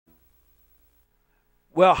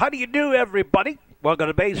Well, how do you do, everybody? Welcome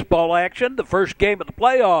to baseball action, the first game of the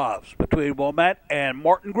playoffs between Wilmette and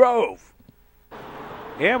Morton Grove.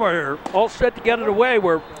 And we're all set to get it away.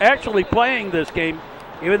 We're actually playing this game,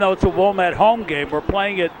 even though it's a Wilmette home game. We're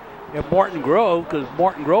playing it at Morton Grove because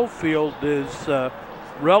Morton Grove field is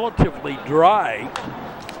relatively dry.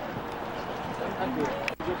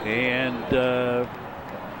 And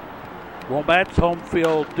Wilmette's home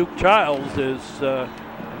field, Duke Childs, is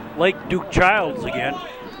Lake Duke Childs again.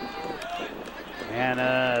 And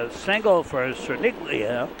a single for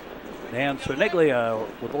Cerniglia. Dan Cerniglia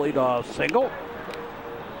with a leadoff single.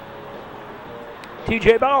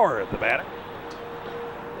 TJ Bauer at the batter.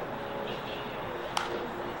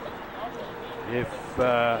 If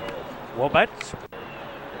Wilmette's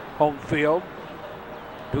home field,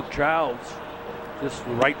 Duke Childs, this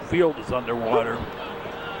right field is underwater.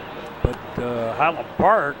 But Highland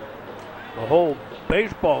Park, the whole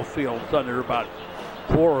baseball field's under about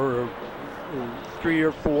 3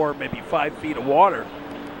 or 4, maybe 5 feet of water.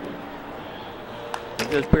 You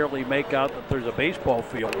just barely make out that there's a baseball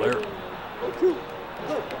field there.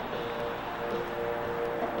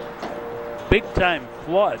 Big time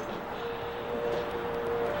flood.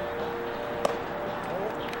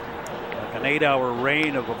 Like an 8-hour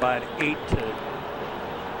rain of about 8 to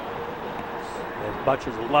as much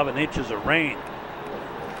as 11 inches of rain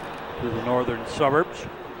through the northern suburbs.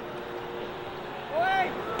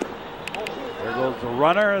 There goes the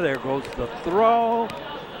runner, there goes the throw.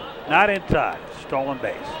 Not in time, stolen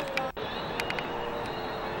base.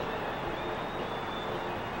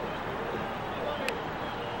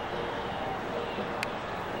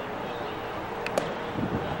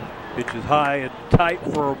 Pitch is high and tight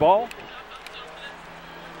for a ball.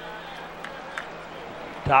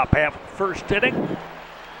 Top half of the first inning.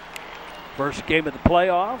 First game of the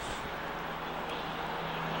playoffs.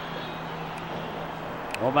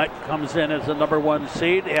 Wilmette comes in as the #1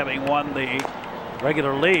 seed, having won the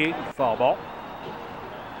regular league. Foul ball.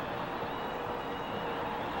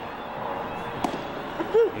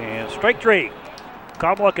 And strike 3.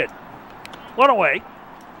 Come looking. One away.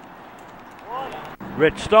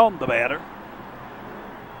 Rich Stone, the batter.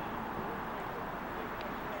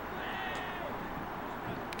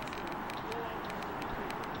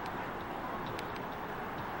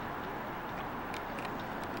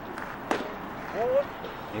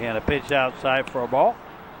 And a pitch outside for a ball.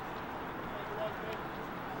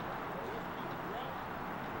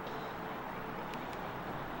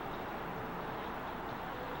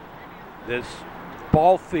 This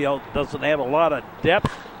ball field doesn't have a lot of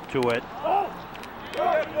depth to it.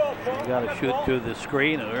 You got to shoot through the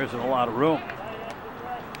screen, and there isn't a lot of room.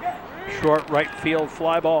 Short right field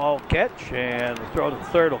fly ball catch, and the throw to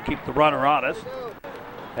third will keep the runner honest.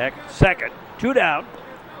 Back at second, 2 down.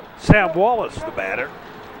 Sam Wallace, the batter.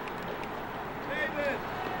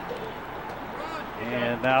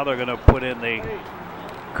 And now they're going to put in the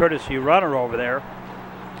courtesy runner over there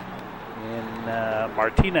in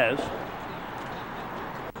Martinez.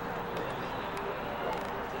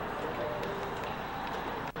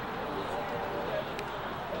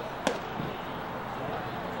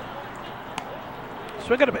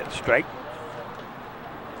 Swing and a bit, strike.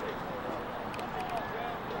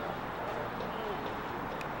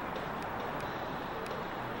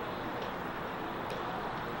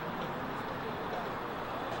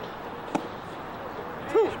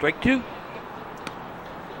 Strike 2.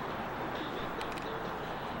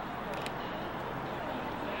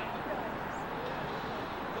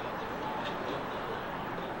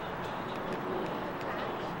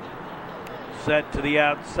 Set to the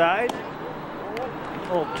outside.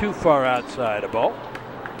 A little too far outside, a ball.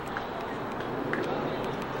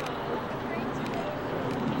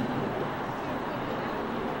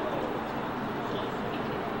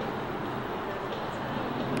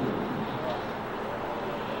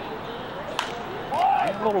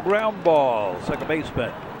 Little ground ball. Second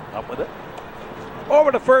baseman up with it.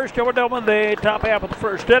 Over to first. Over down in the top half of the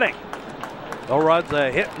first inning. No runs,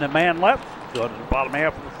 a hit and a man left. Go to the bottom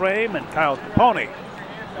half of the frame, and Kyle Capone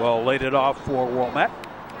well laid it off for Wilmette.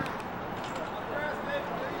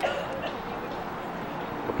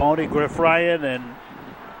 Capone, Griff Ryan, and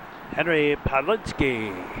Henry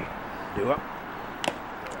Podlinski do up.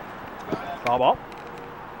 Foul ball.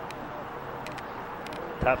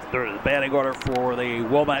 Top third of the batting order for the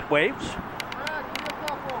Wilmette Waves.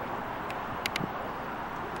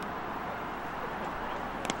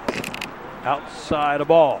 Outside a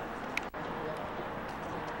ball.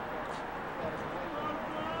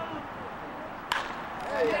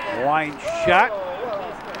 Line shot.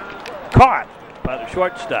 Caught by the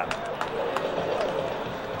shortstop.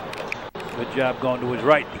 Good job going to his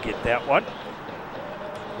right to get that one.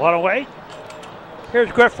 One away.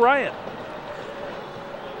 Here's Griff Ryan.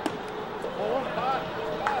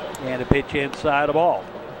 And a pitch inside the ball.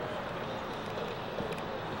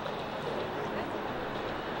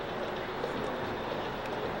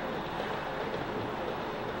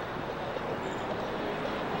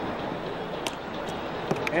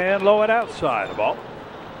 And low and outside the ball.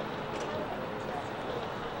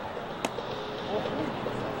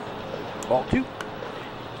 Ball 2.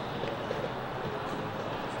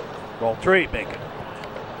 Ball 3, make it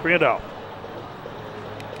 3-0.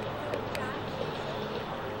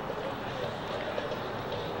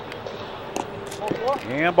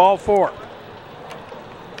 And ball 4.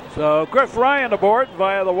 So Griff Ryan aboard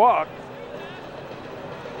via the walk.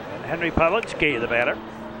 And Henry Pawlinski, the batter.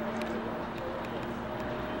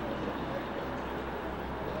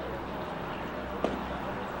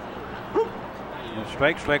 And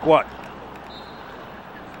strike 1.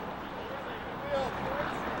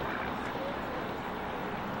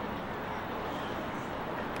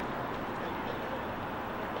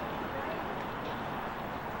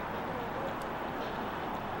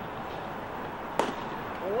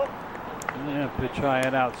 Yeah, pitch high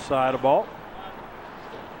and outside the ball.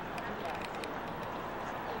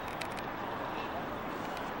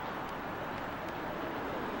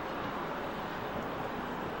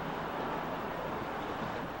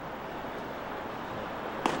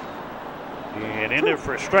 And in there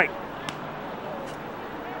for a strike.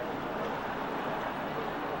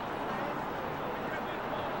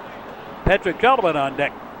 Patrick Gentleman on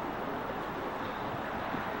deck.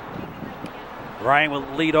 Ryan will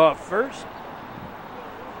lead off first.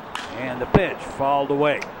 And the pitch fouled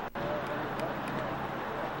away.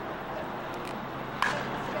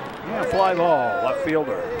 Yeah, fly ball, left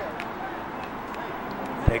fielder.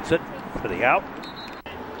 Takes it for the out.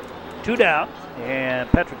 2 down, and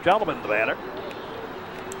Patrick Gentleman, the batter.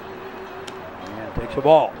 And takes the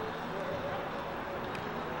ball.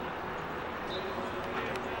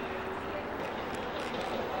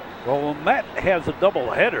 Well, Wilmette has a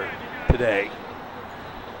doubleheader today.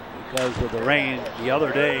 Because of the rain the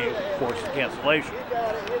other day, forced cancellation.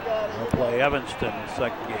 They'll play Evanston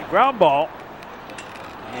second game. Ground ball.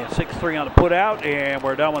 And 6-3 on the put out, and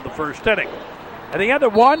we're done with the first inning. At the end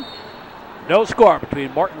of 1, no score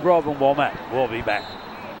between Morton Grove and Wilmette. We'll be back.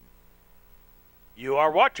 You are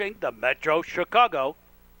watching the Metro Chicago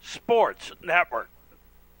Sports Network.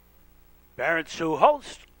 Parents who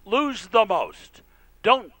host lose the most.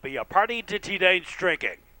 Don't be a party to teenage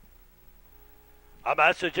drinking. A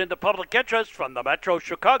message in the public interest from the Metro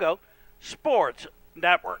Chicago Sports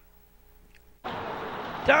Network.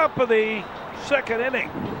 Top of the second inning.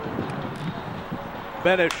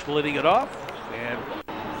 Benish leading it off and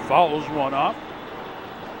fouls one off.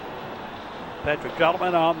 Patrick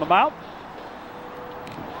Gentleman on the mound.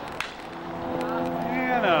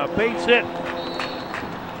 And a base hit.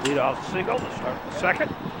 Leadoff single to start the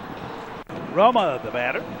second. Roma, the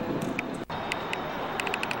batter.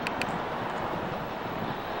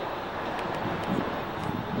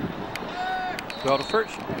 Go to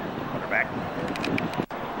first. Runner back.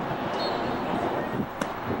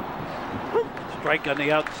 Strike on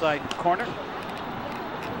the outside corner.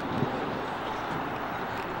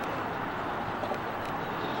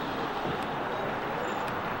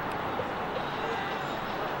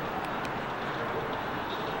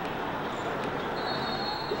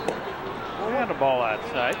 And a ball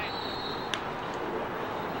outside.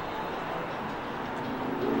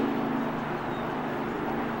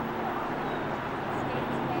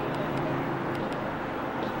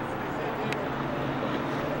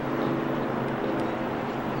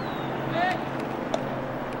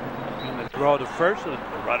 Throw to first, and the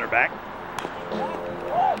runner back.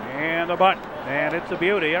 And a bunt. And it's a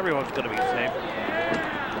beauty. Everyone's going to be safe.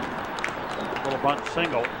 Little bunt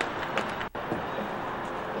single.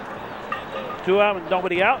 2 out and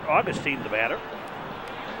nobody out. Augustine, the batter.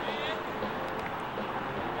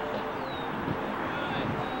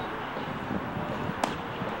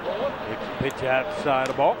 Takes a pitch outside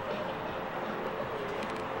the ball.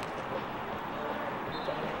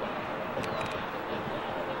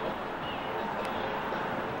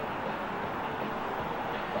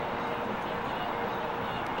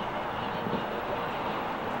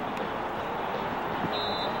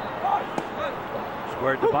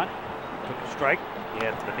 Squared the bunt, took a strike,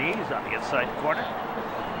 hit the knees on the inside corner.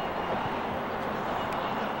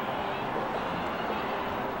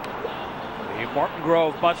 The Morton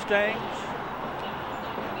Grove Mustangs,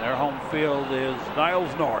 their home field is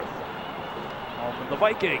Niles North, home of the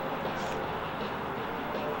Vikings.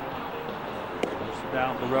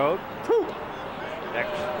 down the road.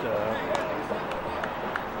 Next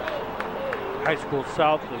high school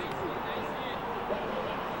south of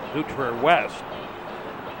Dutcher West,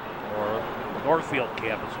 or Northfield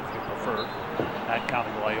campus if you prefer, not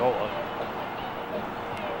counting Loyola.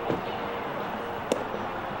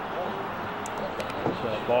 It's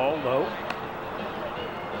a ball low.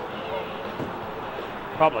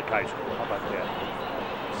 Public high school, how about that?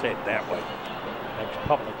 Say it that way. That's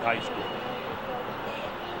public high school,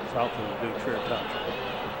 south of the Dutcher Township.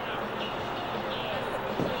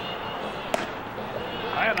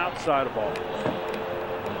 High and outside of ball.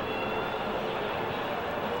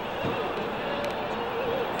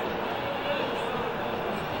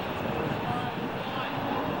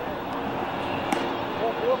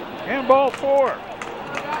 And ball 4.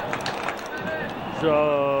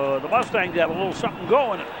 So the Mustangs have a little something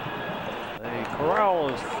going. The corral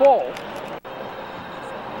is full.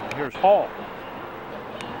 And here's Hall.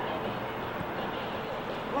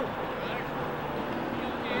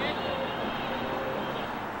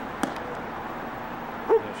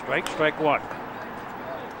 Strike 1.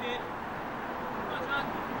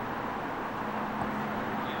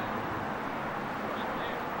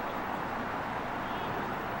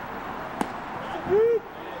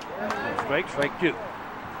 Strike 2.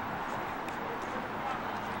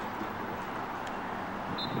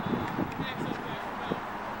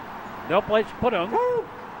 No place to put him.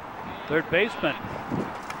 Third baseman.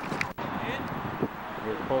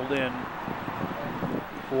 We're pulled in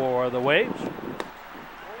for the Waves.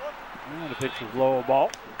 And the pitch is low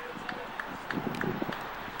ball.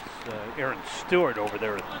 It's Aaron Stewart over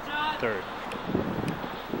there at third.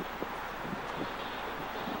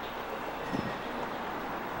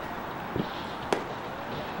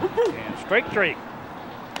 And strike 3.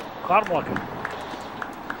 Caught him looking.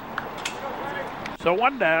 So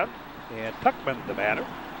 1 down, and Tuckman the batter.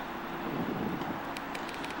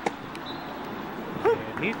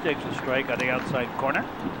 And he takes a strike on the outside corner.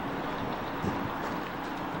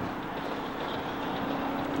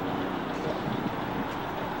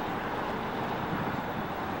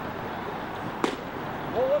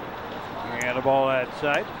 And a ball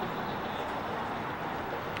outside.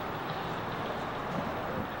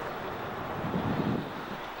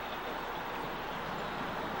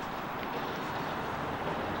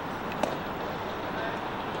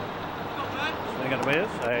 Swing and a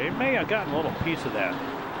miss. He may have gotten a little piece of that.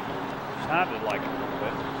 Sounded like it a little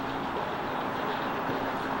bit.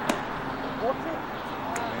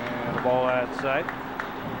 And a ball outside.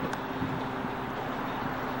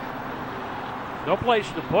 No place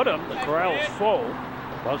to put him. The corral is full.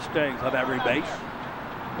 Mustangs have every base.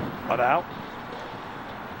 But out.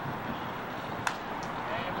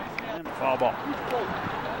 And a foul ball.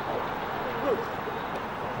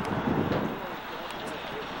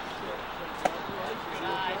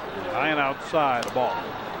 High and outside the ball.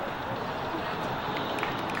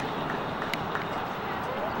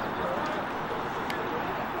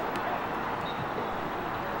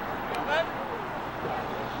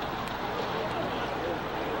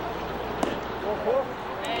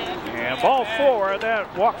 And ball 4, and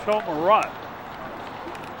that walks home a run.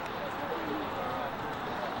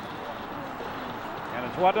 And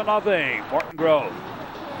it's 1-0, Morton Grove.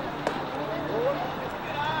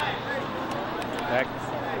 Back.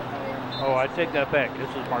 Oh, I take that back. This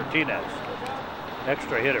is Martinez.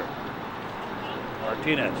 Extra hitter.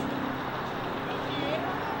 Martinez.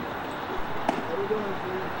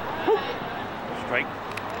 Strike.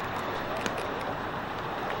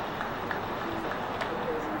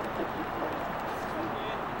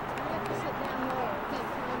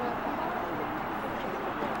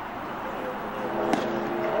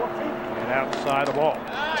 And outside the ball.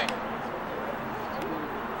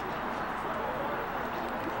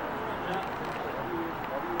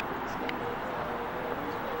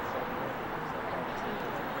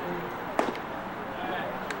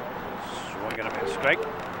 Strike.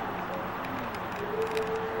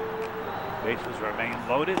 Bases remain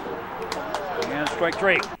loaded. And strike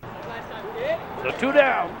 3. So 2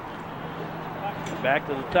 down. Back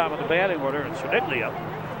to the top of the batting order, and Cerniglia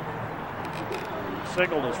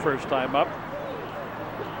singled his first time up.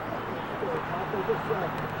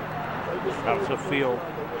 Out of field,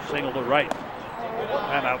 single to right,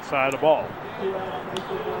 and outside the ball.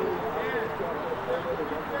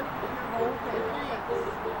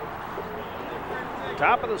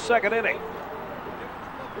 Top of the second inning.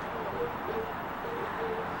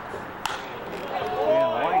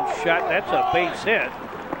 And line shot, that's a base hit.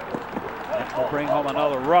 That will bring home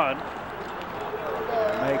another run.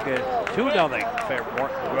 Make it 2-0 for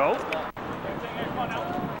Morton Grove.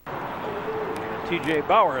 T.J.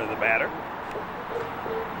 Bauer, the batter.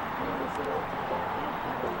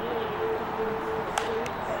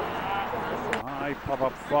 High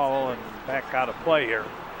pop-up foul and back out of play here.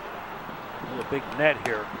 There's a big net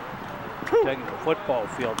here. Taking the football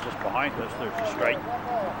field just behind us. There's a strike.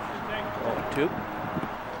 0-2.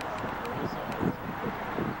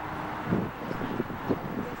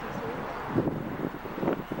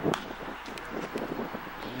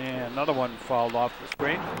 And another one fouled off the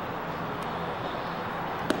screen.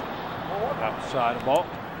 Outside the ball.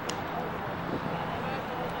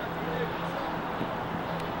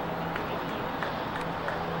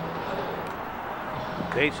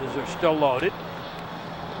 Bases are still loaded.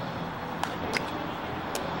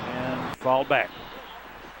 And fouled back.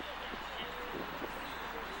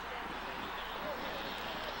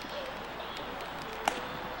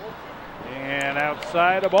 And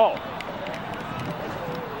outside the ball.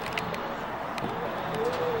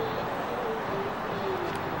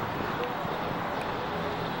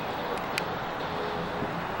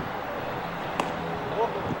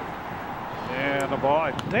 And the ball,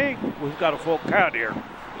 I think we've got a full count here.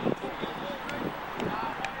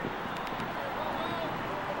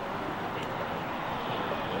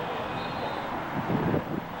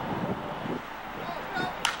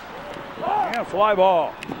 And fly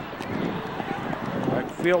ball.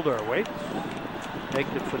 Right fielder waits.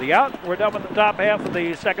 Takes it for the out. We're done with the top half of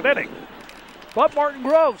the second inning. But Morton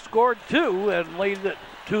Grove scored 2 and leads it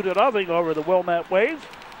 2-0 over the Wilmette Waves.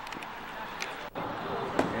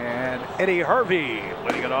 And Eddie Harvey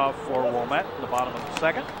leading it off for Wilmette in the bottom of the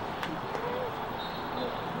second.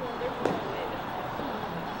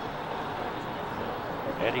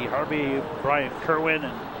 Eddie Harvey, Brian Kerwin,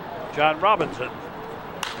 and John Robinson.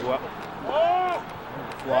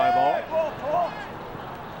 Fly ball.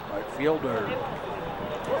 Right fielder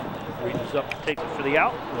reaches up, takes it for the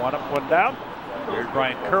out. One up, one down. Here's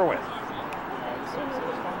Brian Kerwin.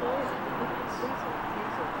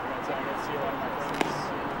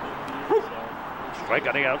 Strike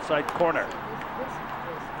on the outside corner.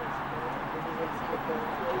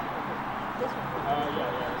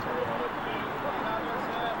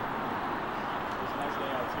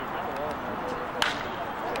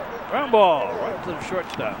 Ground ball right to the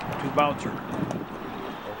shortstop. 2 bouncer.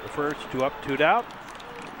 Over the first, 2 up, 2 down.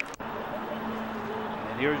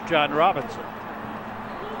 And here's John Robinson.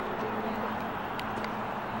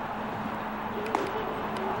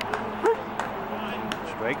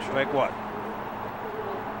 Strike 1.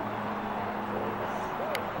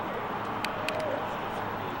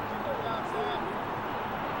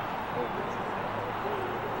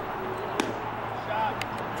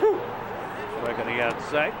 Strike on the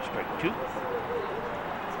outside, strike 2.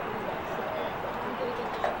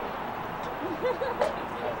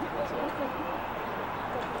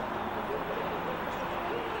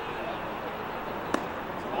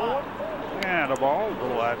 And a ball, a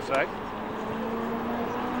little outside.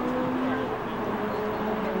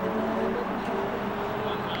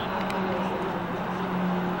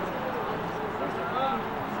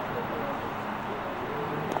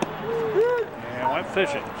 And went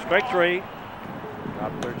fishing. Strike 3.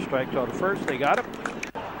 Top third strike to the first. They got him.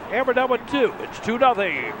 And we're done with 2. It's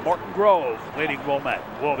 2-0. Morton Grove leading Wilmette.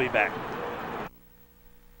 We'll be back.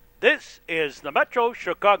 This is the Metro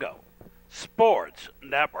Chicago Sports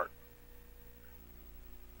Network.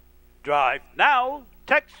 Drive now,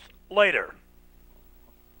 text later.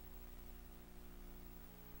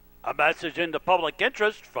 A message in the public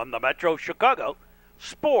interest from the Metro Chicago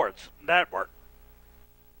Sports Network.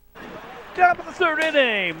 Top of the third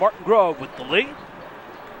inning, Morton Grove with the lead.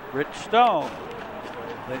 Rich Stone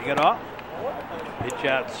letting it off. Pitch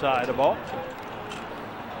outside the ball.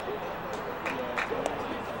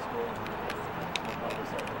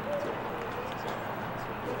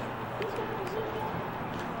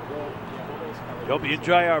 Hope you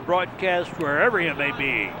enjoy our broadcast wherever you may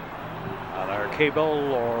be, on our cable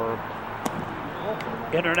or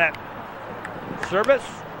internet service.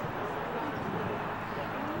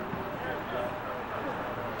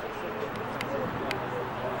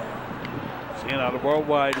 Seeing on the World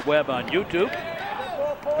Wide Web on YouTube.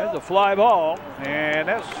 There's a fly ball, and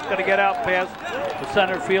that's going to get out past the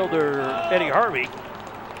center fielder, Eddie Harvey.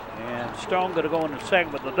 And Stone going to go into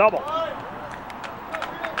second with the double.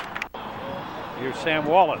 Here's Sam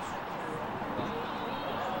Wallace.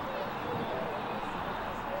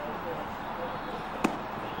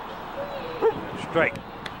 Strike.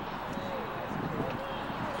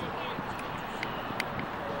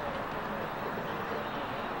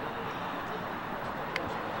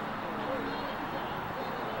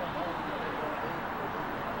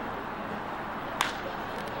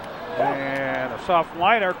 And a Pass-off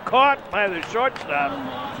liner caught by the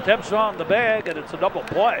shortstop. Steps on the bag, and it's a double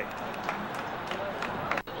play.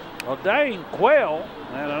 Well, Dane Quayle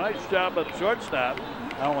had a nice job at the shortstop.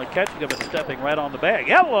 Not only catching him, but stepping right on the bag.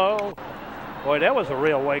 Hello! Boy, that was a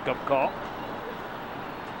real wake-up call.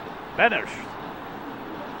 Benish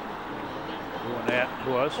doing that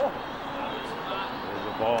to us. There's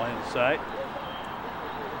the ball inside.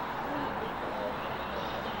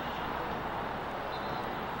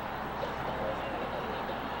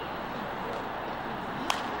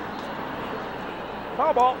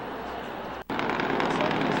 Foul ball.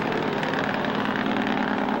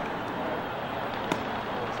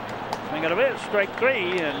 Swing and a miss, strike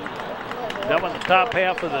three, and done in the top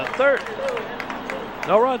half of the third.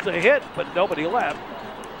 No runs a hit, but nobody left.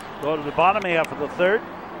 Go to the bottom half of the third.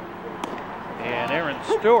 And Aaron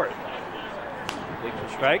Stewart takes a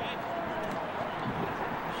strike.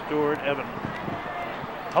 Stewart, Evan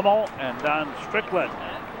Hummel, and Don Strickland.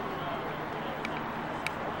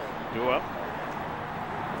 Two up.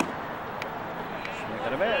 Swing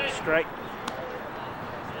and a miss, strike.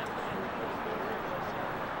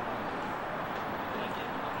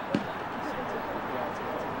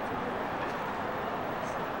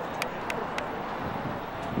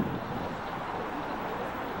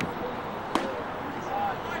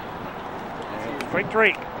 Strike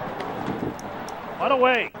three. One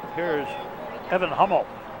away. Here's Evan Hummel.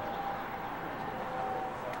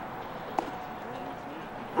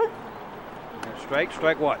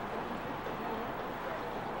 Strike one.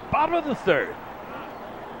 Bottom of the third.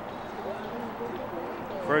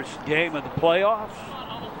 First game of the playoffs.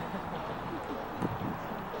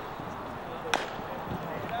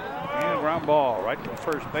 And ground ball right to the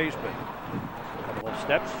first baseman. A couple of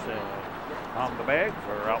steps on the bag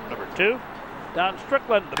for out number two. Don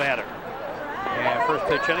Strickland, the batter. And first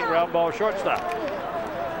pitch inning, ground ball shortstop.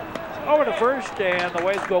 Over to first, and the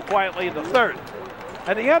Waves go quietly in the third.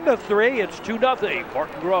 At the end of three, it's 2-0.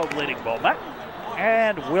 Morton Grove leading Wilmette,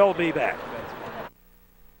 and we'll be back.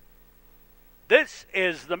 This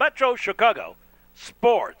is the Metro Chicago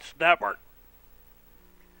Sports Network.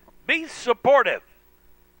 Be supportive,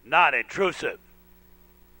 not intrusive.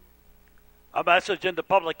 A message in the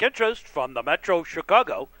public interest from the Metro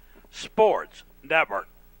Chicago Sports Network.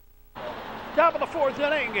 Top of the fourth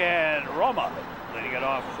inning, and Roma leading it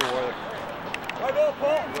off for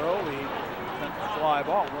Grove. He sends a fly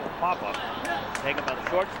ball, a little pop-up. Taken by the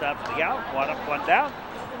shortstop to the out. One up, one down.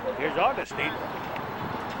 Here's Augustine.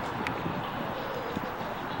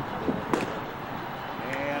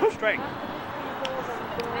 And a strike.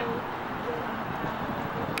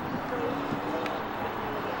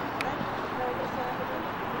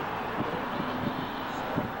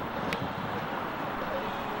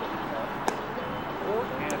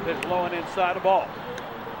 Pitch low and inside the ball.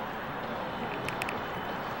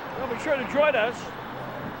 Well, be sure to join us.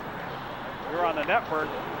 You're on the network.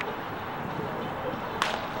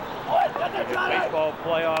 Baseball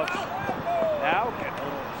playoffs now. Getting a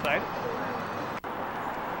little excited.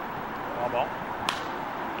 Ball.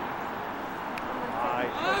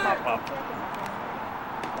 Nice pop up.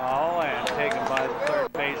 Ball and taken by the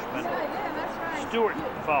third baseman. Stewart in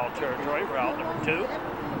foul territory for out number two.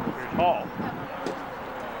 Here's Hall.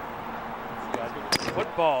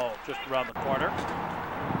 Football just around the corner.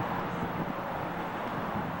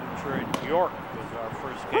 New York was our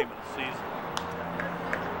first game of the season.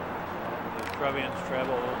 The Trevians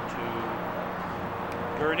travel to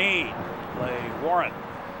Gurnee, play Warren.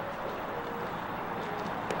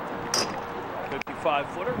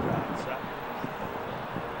 55-footer outside.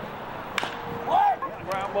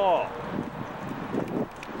 Ground ball.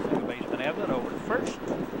 Second baseman Evan over to first.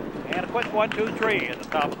 And a quick 1-2-3 in the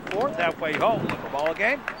top of the fourth, halfway home with the ball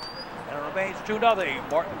game. And it remains 2-0.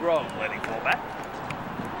 Morton Grove leading fullback.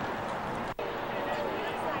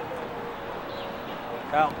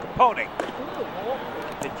 Kyle Capone.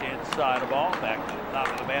 Pitch inside the ball, back to the top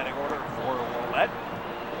of the batting order for Wilmette.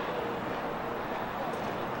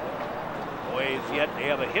 Waves yet to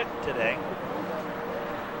have a hit today.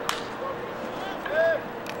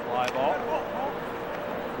 Fly ball.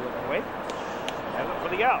 Wait. Has it for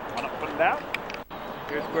the out. One up, one down.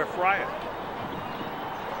 Here's Griff Ryan.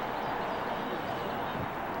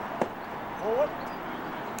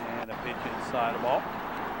 And a pitch inside the ball.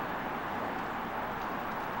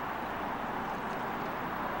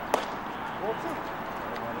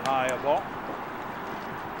 One high a ball.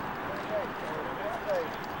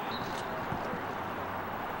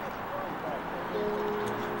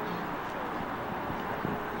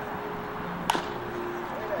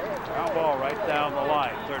 Ground ball right down the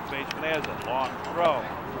line. Third baseman has it. Long throw.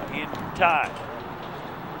 In time.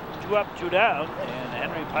 2 up, 2 down, and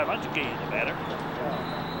Henry Piemonski in the batter.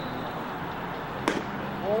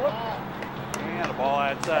 And a ball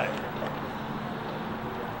outside.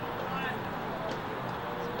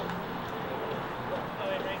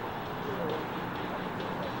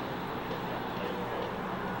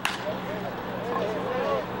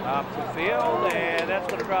 Up the field, and that's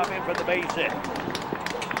going to drop in for the base hit.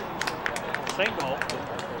 Single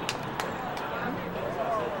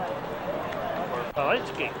for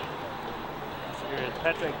Piemonski. Here is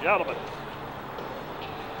Patrick Gentleman.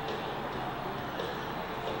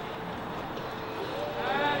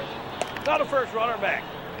 Not a first runner back.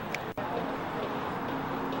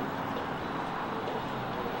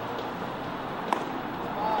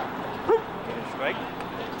 Strike.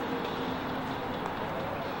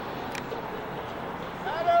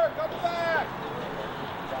 Hatter, come back!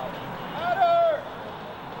 Hatter!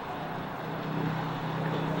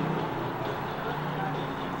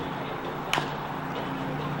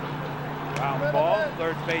 Ground ball,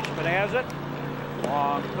 third baseman has it.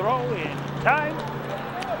 Long throw in time.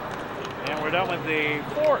 And we're done with the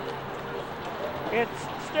 4th. It's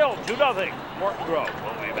still 2-0. Morton Grove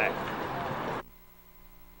will be back.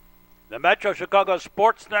 The Metro Chicago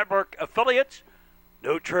Sports Network affiliates,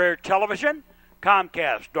 New Trier Television,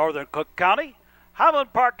 Comcast Northern Cook County,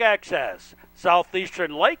 Highland Park Access,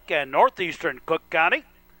 Southeastern Lake and Northeastern Cook County,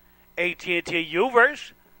 AT&T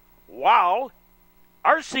Uverse, WOW,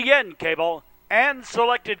 RCN Cable, and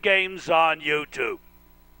selected games on YouTube.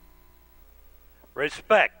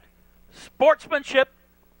 Respect, sportsmanship,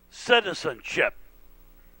 citizenship.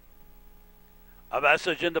 A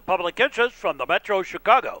message in the public interest from the Metro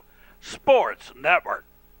Chicago Sports Network.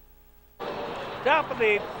 Top of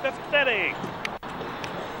the 5th inning.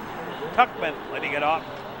 Tuckman leading it off.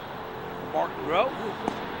 Morton Grove.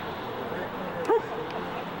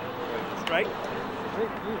 Strike.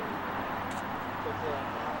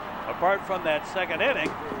 Apart from that 2nd inning,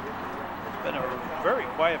 it's been a very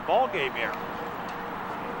quiet ball game here.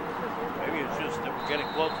 Maybe it's just that we're getting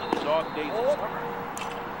close to the dog days of summer.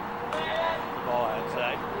 Ball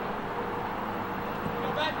outside.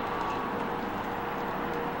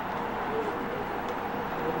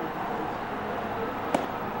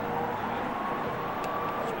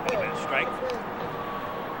 Strike.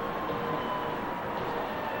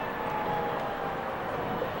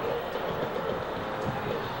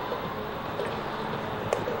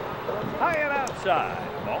 High and outside.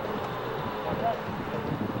 Ball.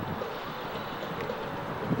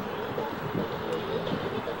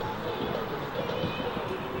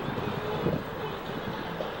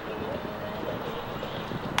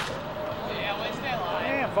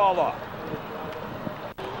 And fall off.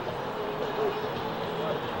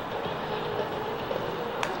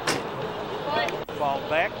 Fall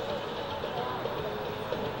back.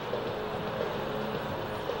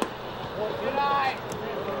 Good eye.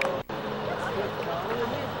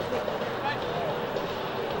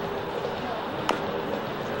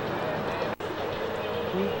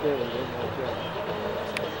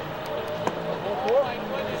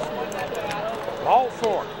 Ball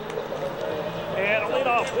 4. And a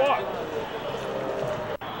leadoff walk.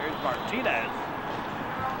 Here's Martinez.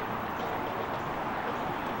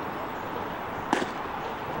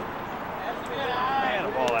 And a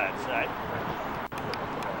ball outside.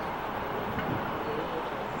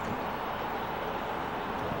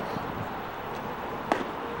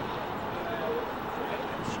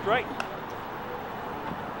 Strike.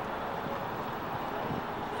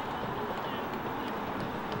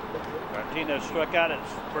 Martinez struck out his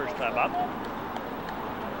first time up.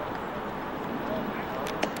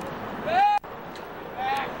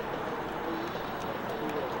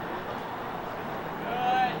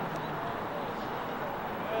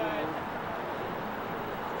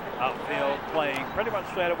 Outfield playing pretty much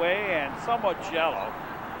straight away and somewhat shallow.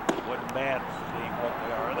 Wouldn't bad being what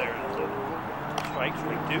they are. There's a strike,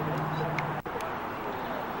 strike 2.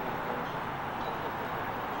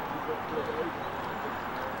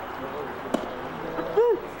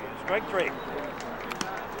 Strike 3.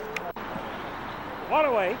 1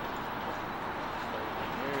 away.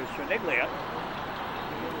 Here's Sheniglia.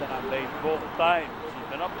 He's been on base both times. He's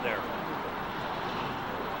been up there.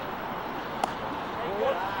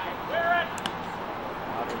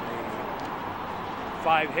 Out of the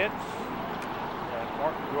 5 hits that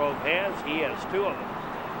Morton Grove has, he has 2 of them.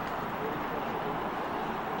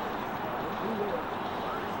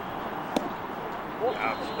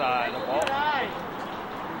 Outside the ball.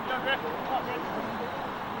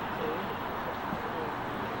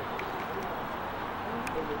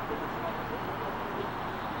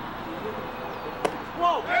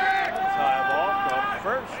 Whoa! High ball from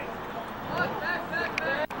first.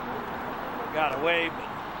 got away, but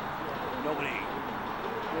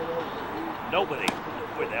nobody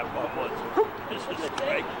where that ball was. This is a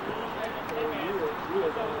strike.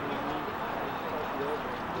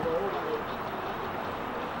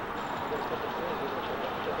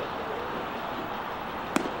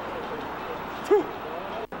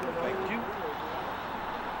 Strike 2.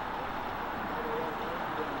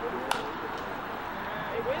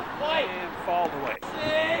 And fouled away. 6.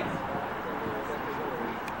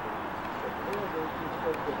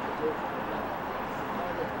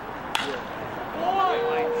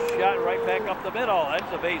 Line shot right back up the middle.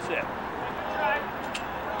 That's a base hit.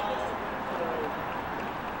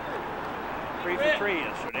 3 for 3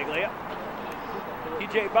 is Cerniglia.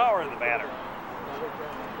 TJ Bauer, the batter.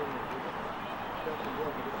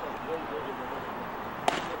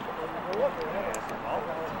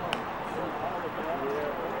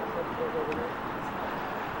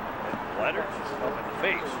 Letters up in the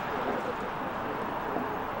face.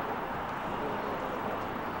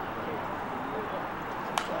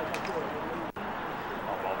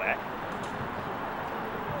 Ball back.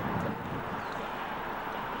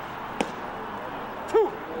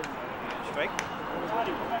 Strike.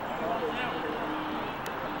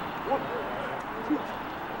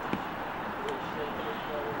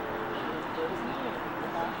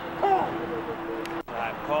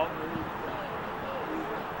 Time call.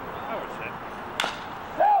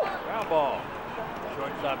 Ground ball.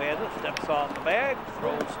 Shortstop has it, steps on the bag,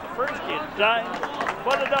 throws to first in time.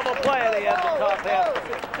 What a double play at the end of the top half of the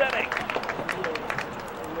 5th inning.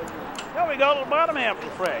 Now we go to the bottom half of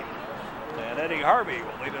the fray. And Eddie Harvey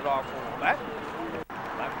will lead it off for Mack.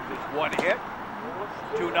 Mack with just 1 hit.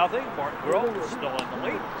 2-0. Morton Grove is still in the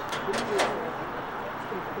lead.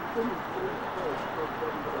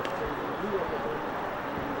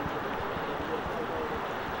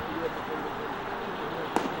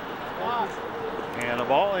 And the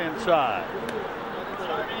ball inside.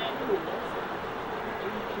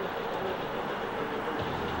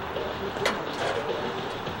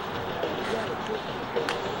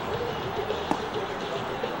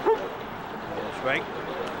 Strike.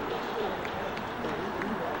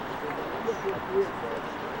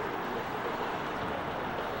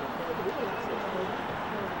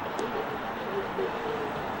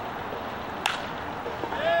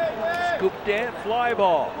 Scooped in, fly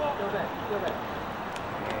ball.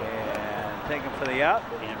 And taken for the out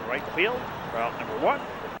in right field. Route number 1.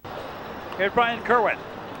 Here's Brian Kerwin.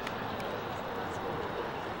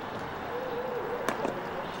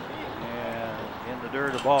 And in the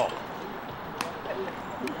dirt, a ball.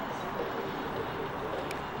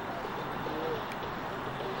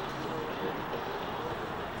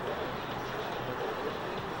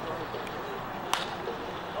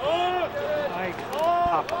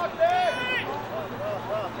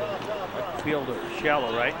 Fielder,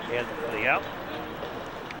 shallow right, head for the out.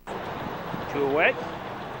 2 away.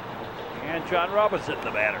 And John Robinson, the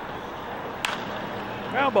batter.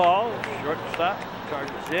 Ground ball, shortstop,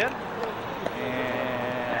 charges in.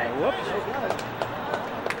 And whoops.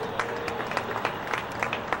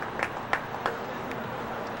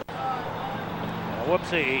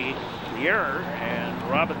 Whoopsie, the error, and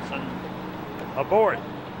Robinson aboard.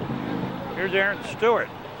 Here's Aaron Stewart.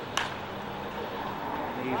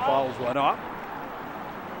 He fouls one off.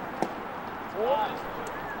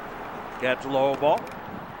 Gets a low ball.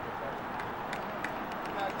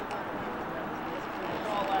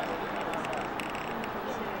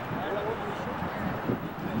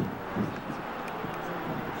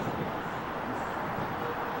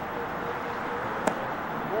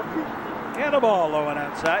 And a ball low and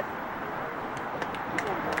outside.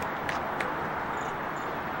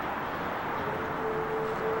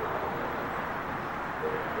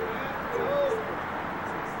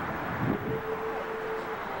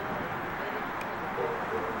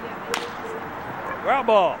 Ground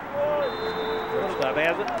ball. Shortstop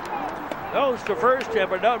has it. Goes to first, and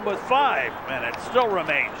we're done with 5 minutes. Still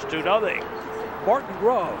remains 2-0. Morton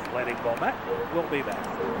Grove leading Wilmette. We'll be back.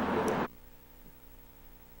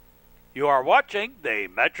 You are watching the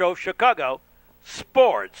Metro Chicago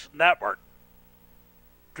Sports Network.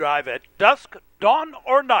 Drive at dusk, dawn,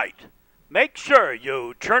 or night. Make sure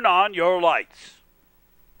you turn on your lights.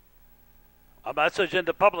 A message in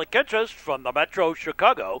the public interest from the Metro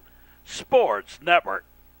Chicago Sports Network.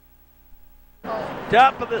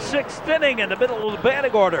 Top of the 6th inning in the middle of the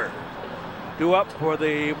batting order. Due up for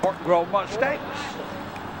the Morton Grove Mustangs.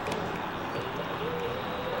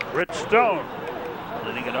 Rich Stone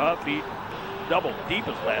leading it off. He doubled deep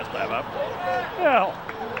his last time up. Well,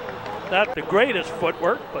 not the greatest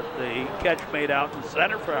footwork, but the catch made out in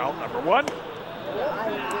center for out number 1.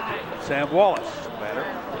 Sam Wallace, batter.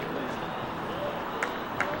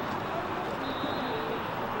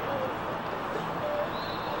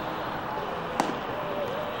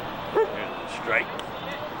 Here's the strike.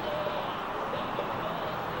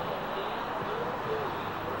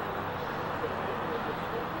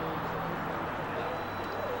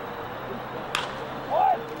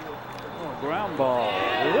 Oh, ground ball.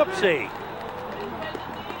 Whoopsie.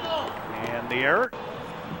 And the error.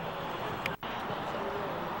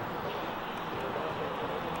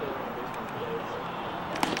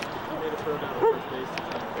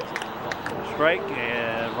 Strike,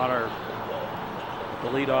 and runner the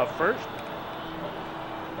lead off first.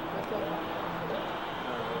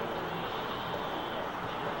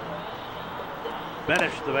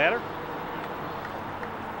 Finish the batter.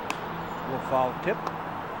 Little foul tip. A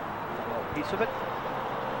little piece of it.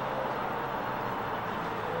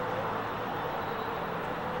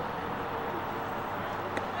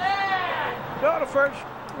 Go to first.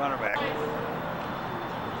 Runner back.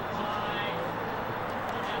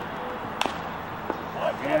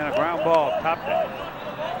 And a ground ball, top deck.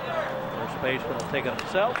 First baseman will take it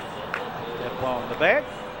himself. Step on the bag.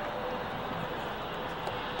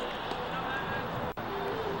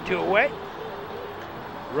 2 away.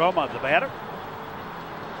 Roma, the batter.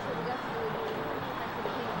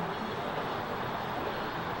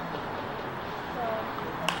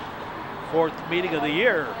 Fourth meeting of the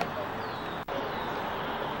year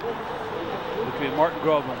between Morton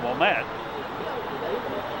Grove and Wilmette.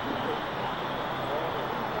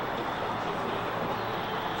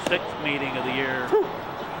 Sixth meeting of the year.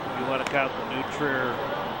 You want to count the New Trier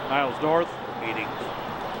Niles North meetings.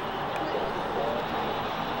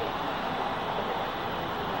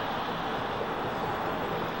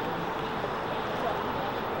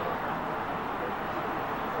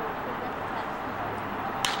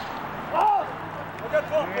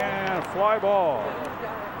 And a fly ball.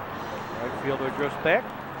 Right fielder drifts back,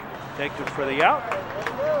 takes it for the out.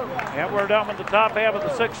 And we're done with the top half of the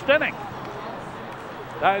 6th inning.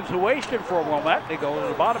 Times are wasted for Wilmette. They go to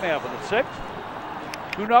the bottom half of the 6th.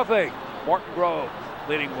 2-0. Morton Grove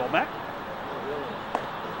leading Wilmette.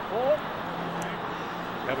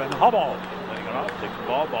 Kevin Hummel leading it off. Takes the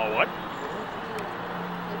ball, ball 1.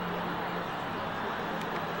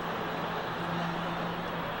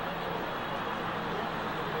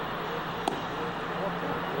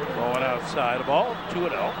 Going outside the ball,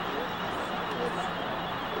 2-0.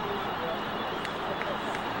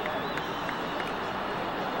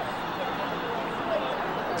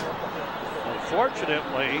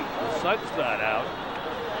 Unfortunately, the sun's not out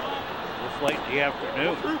this late in the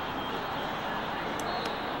afternoon.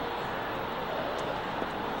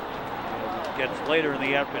 As it gets later in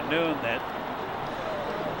the afternoon, that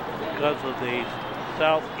because of the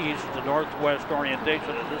southeast to northwest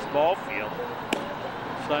orientation of this ball field,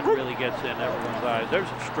 the sun really gets in everyone's eyes. There's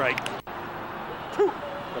a strike,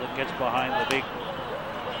 but it gets behind the big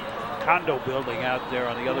condo building out there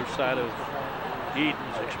on the other side of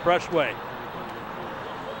Eden's Expressway.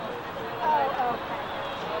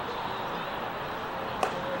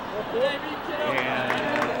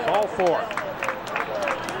 And ball 4.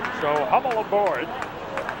 So Hummel aboard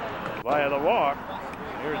via the walk.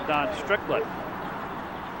 Here's Don Strickland.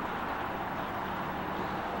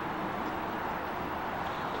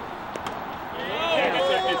 And a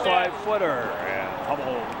 55-footer. And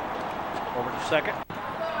Hummel over to second.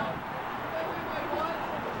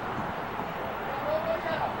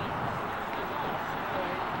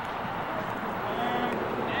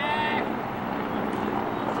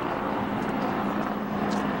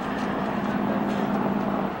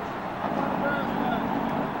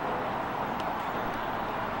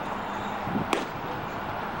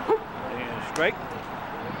 Strike.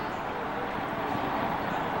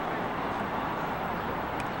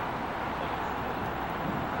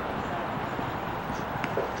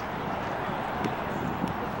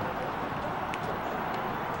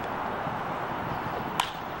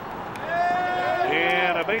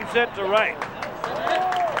 And a big hit to right.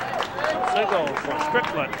 Single for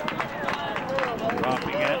Strickland.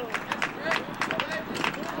 Dropping in.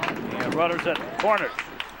 And runners at the corners.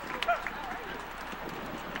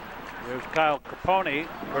 There's Kyle Capone.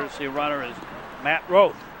 Courtesy runner is Matt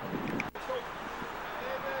Roth.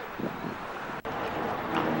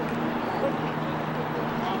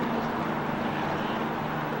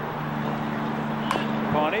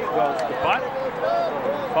 Connie goes to bunt.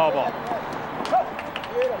 Foul ball.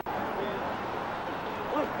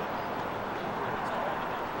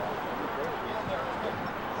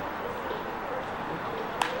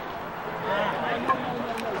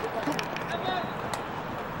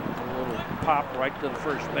 pop right to the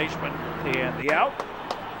first baseman. And the out.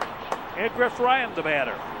 And Griff Ryan, the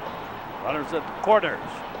batter. Runners at the corners.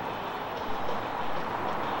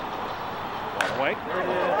 One away.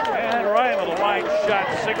 And Ryan with a line shot,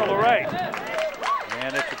 single to right.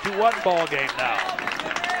 And it's a 2-1 ball game now.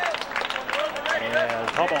 As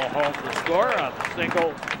Hummel holds the score on the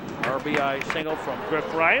single, RBI single from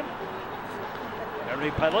Griff Ryan.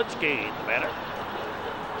 Henry Pedlitsky, the batter.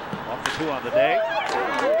 1 for 2 on the day.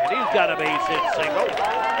 And he's got a base hit single.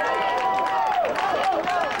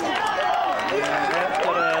 And that's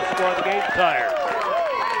going to score the game tire.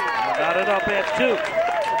 And got it up at 2.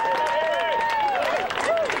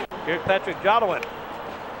 Here's Patrick Jodwin.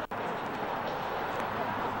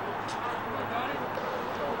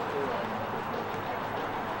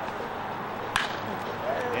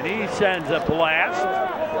 And he sends a blast.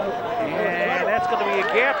 And that's going to be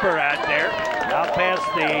a gapper out there. Out past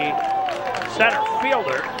the center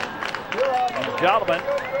fielder. And Jodwin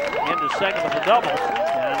into second of the double.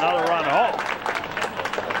 And another run home.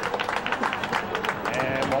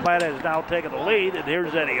 And Wilmette has now taken the lead. And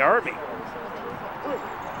here's Eddie Harvey.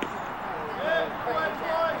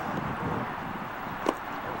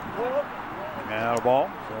 And out of ball.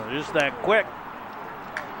 So just that quick.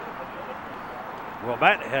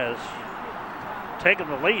 Wilmette has taken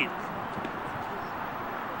the lead.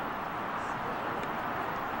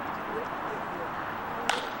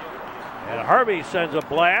 And Harvey sends a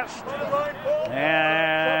blast.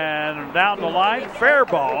 And down the line, fair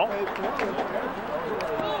ball.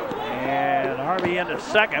 And Harvey into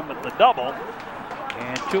second with the double.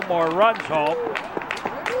 And 2 more runs home.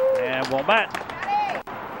 And Wilmette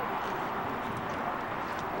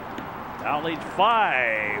now leads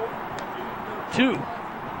 5-2.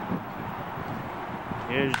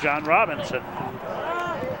 Here's John Robinson.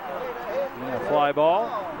 And a fly ball.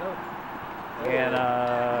 And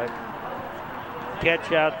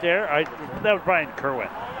catch out there. That was Brian Kerwin.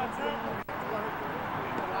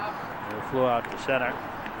 It flew out to center.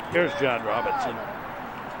 Here's John Robinson.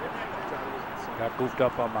 Got goofed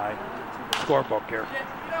up on my scorebook here.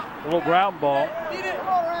 A little ground ball.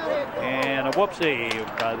 And a whoopsie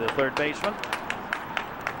by the third baseman.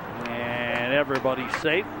 And everybody's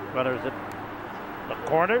safe. Runners at the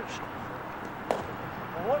corners.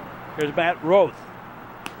 Here's Matt Roth.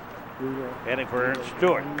 Heading for Ernst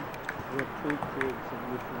Stewart.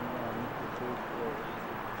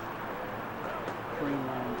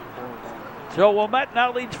 So Wilmette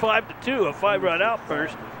now leads 5-2. A 5-run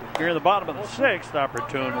outburst here in the bottom of the 6th.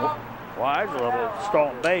 Opportune wise, a little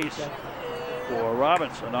stolen base for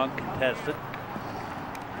Robinson, uncontested.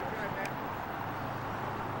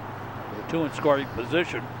 2 in scoring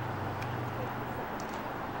position.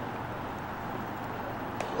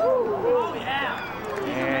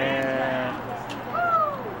 And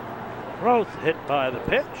Roth hit by the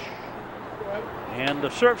pitch. And the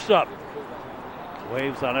surf's up.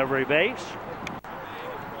 Waves on every base.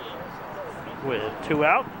 With 2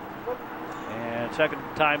 out. And second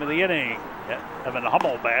time of the inning, Evan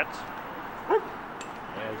Hummel bats.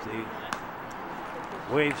 As the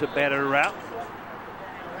Waves have batted around.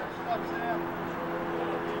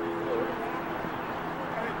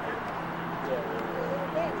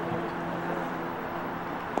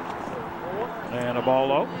 And a ball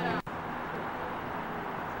low.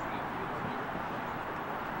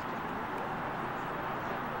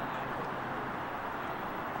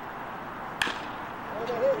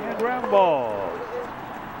 And ground ball.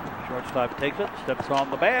 Shortstop takes it, steps on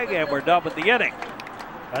the bag, and we're done with the inning.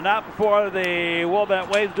 And not before the Wilmette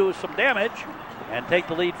Waves do some damage and take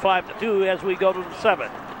the lead 5-2 as we go to the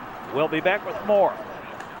 7th. We'll be back with more.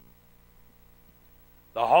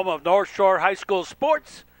 The home of North Shore High School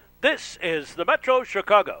sports. This is the Metro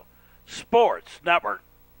Chicago Sports Network.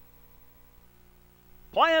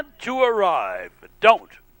 Plan to arrive.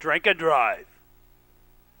 Don't drink and drive.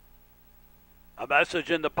 A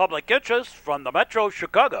message in the public interest from the Metro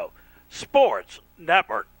Chicago Sports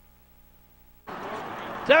Network.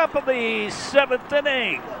 Top of the 7th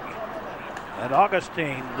inning. And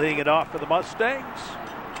Augustine leading it off for the Mustangs.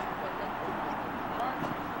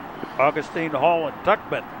 Augustine, Hall, and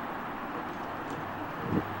Tuckman.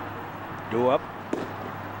 Due up.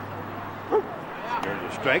 Here's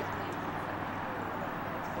a strike.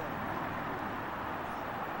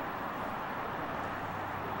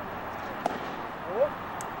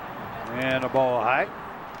 And a ball high.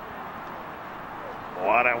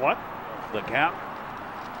 1-1. The count.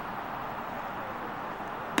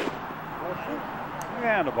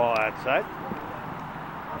 And a ball outside.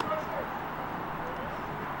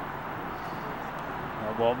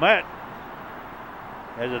 Wilmette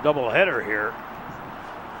has a double header here.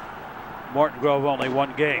 Morton Grove only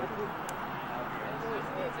one game.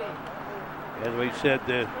 As we said,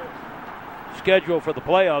 the schedule for the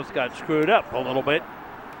playoffs got screwed up a little bit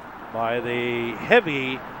by the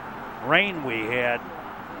heavy rain we had.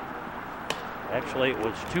 Actually, it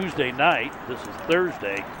was Tuesday night. This is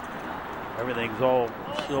Thursday. Everything's all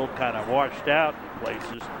still kind of washed out in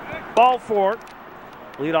places. Ball four.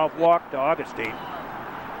 Leadoff walk to Augustine.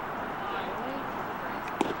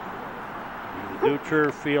 The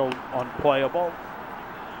Dutcher field unplayable.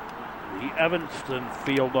 The Evanston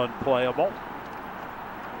field unplayable.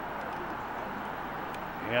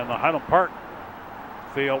 And the Highland Park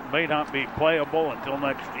field may not be playable until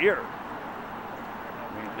next year.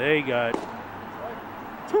 I mean, they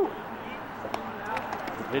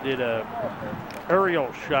did a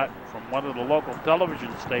aerial shot from one of the local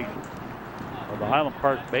television stations of the Highland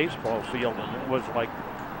Park baseball field, and it was like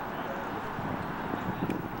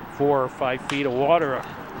 4 or 5 feet of water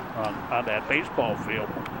on that baseball field.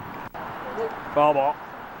 Foul ball.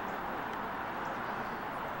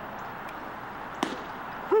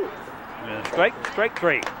 And strike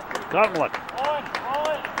three. Conlon.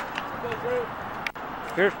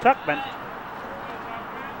 Here's Tuckman.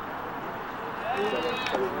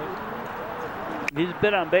 He's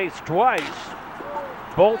been on base twice,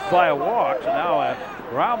 both via walks, and now a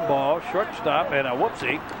ground ball, shortstop, and a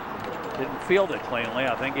whoopsie. Didn't field it cleanly.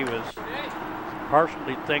 I think he was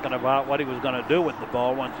partially thinking about what he was going to do with the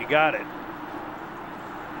ball once he got it.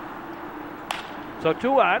 So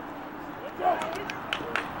 2 out.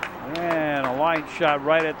 And a line shot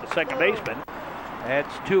right at the second baseman.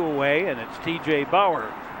 That's 2 away, and it's T.J.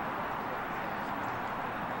 Bauer.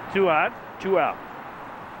 2 out, 2 out.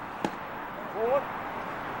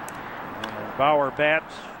 And Bauer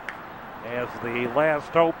bats as the last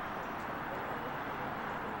hope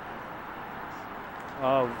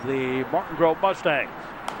of the Morton Grove Mustangs.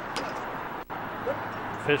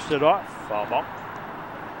 Fisted off, foul ball.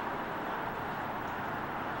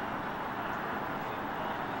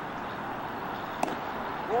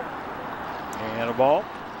 And a ball.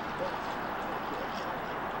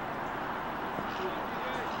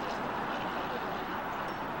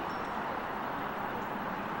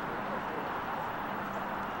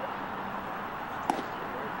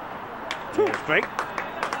 Straight.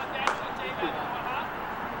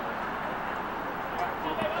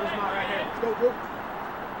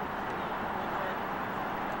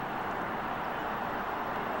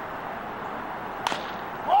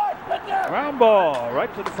 Ground ball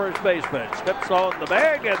right to the first baseman. Steps on the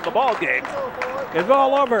bag, and the ball game is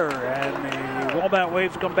all over. And the Wilmette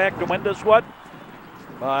Waves come back to win this one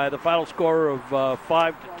by the final score of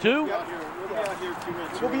 5-2.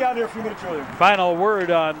 We'll be out here a few minutes earlier. Final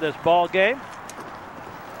word on this ball game.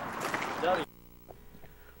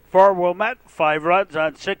 For Wilmette, 5 runs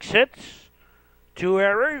on 6 hits, 2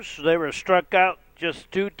 errors. They were struck out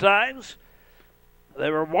just 2 times. They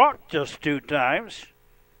were walked just 2 times.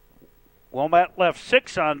 Wilmette left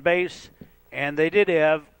 6 on base, and they did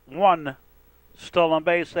have 1 stolen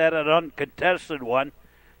base. That an uncontested one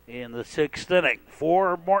in the 6th inning.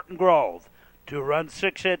 For Morton Grove, 2 runs,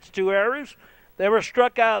 6 hits, 2 errors. They were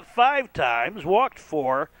struck out 5 times, walked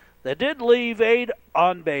 4. They did leave 8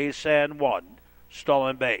 on base and 1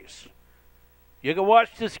 stolen base. You can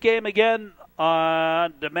watch this game again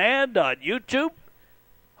on demand on YouTube.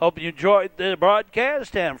 Hope you enjoyed the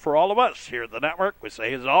broadcast, and for all of us here at the network, we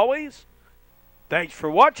say as always, thanks for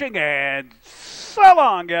watching, and so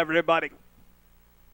long, everybody.